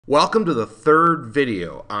Welcome to the third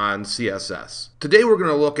video on CSS. Today we're going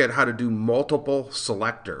to look at how to do multiple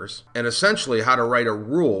selectors and essentially how to write a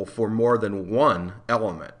rule for more than one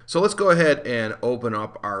element. So let's go ahead and open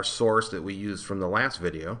up our source that we used from the last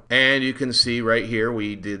video. And you can see right here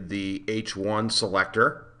we did the H1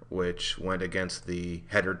 selector, which went against the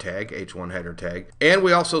header tag, H1 header tag. And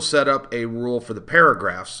we also set up a rule for the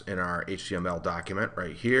paragraphs in our HTML document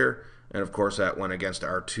right here. And of course that went against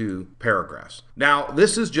our two paragraphs. Now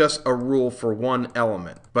this is just a rule for one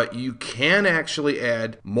element, but you can actually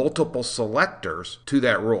add multiple selectors to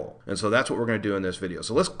that rule. And so that's what we're going to do in this video.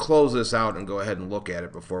 So let's close this out and go ahead and look at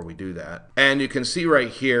it before we do that. And you can see right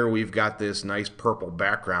here we've got this nice purple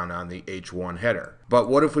background on the H1 header. But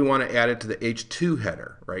what if we want to add it to the H2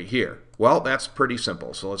 header right here? Well, that's pretty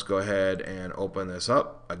simple. So let's go ahead and open this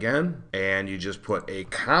up again. And you just put a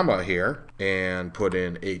comma here and put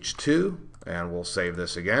in H2. And we'll save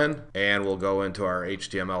this again. And we'll go into our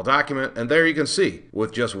HTML document. And there you can see,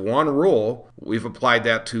 with just one rule, we've applied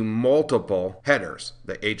that to multiple headers.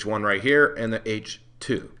 The H1 right here and the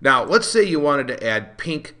H2. Now, let's say you wanted to add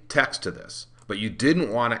pink text to this, but you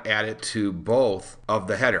didn't want to add it to both of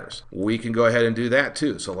the headers. We can go ahead and do that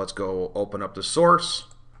too. So let's go open up the source.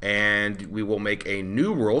 And we will make a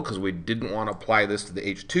new rule because we didn't want to apply this to the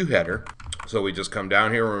H2 header. So we just come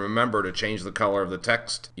down here and remember to change the color of the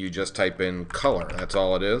text. You just type in color, that's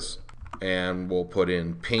all it is. And we'll put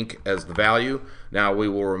in pink as the value. Now we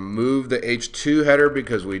will remove the H2 header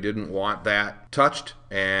because we didn't want that touched.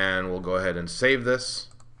 And we'll go ahead and save this.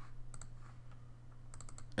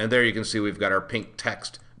 And there you can see we've got our pink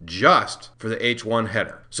text just for the H1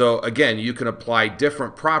 header. So again, you can apply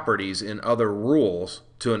different properties in other rules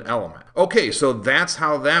to an element. Okay, so that's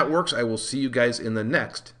how that works. I will see you guys in the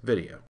next video.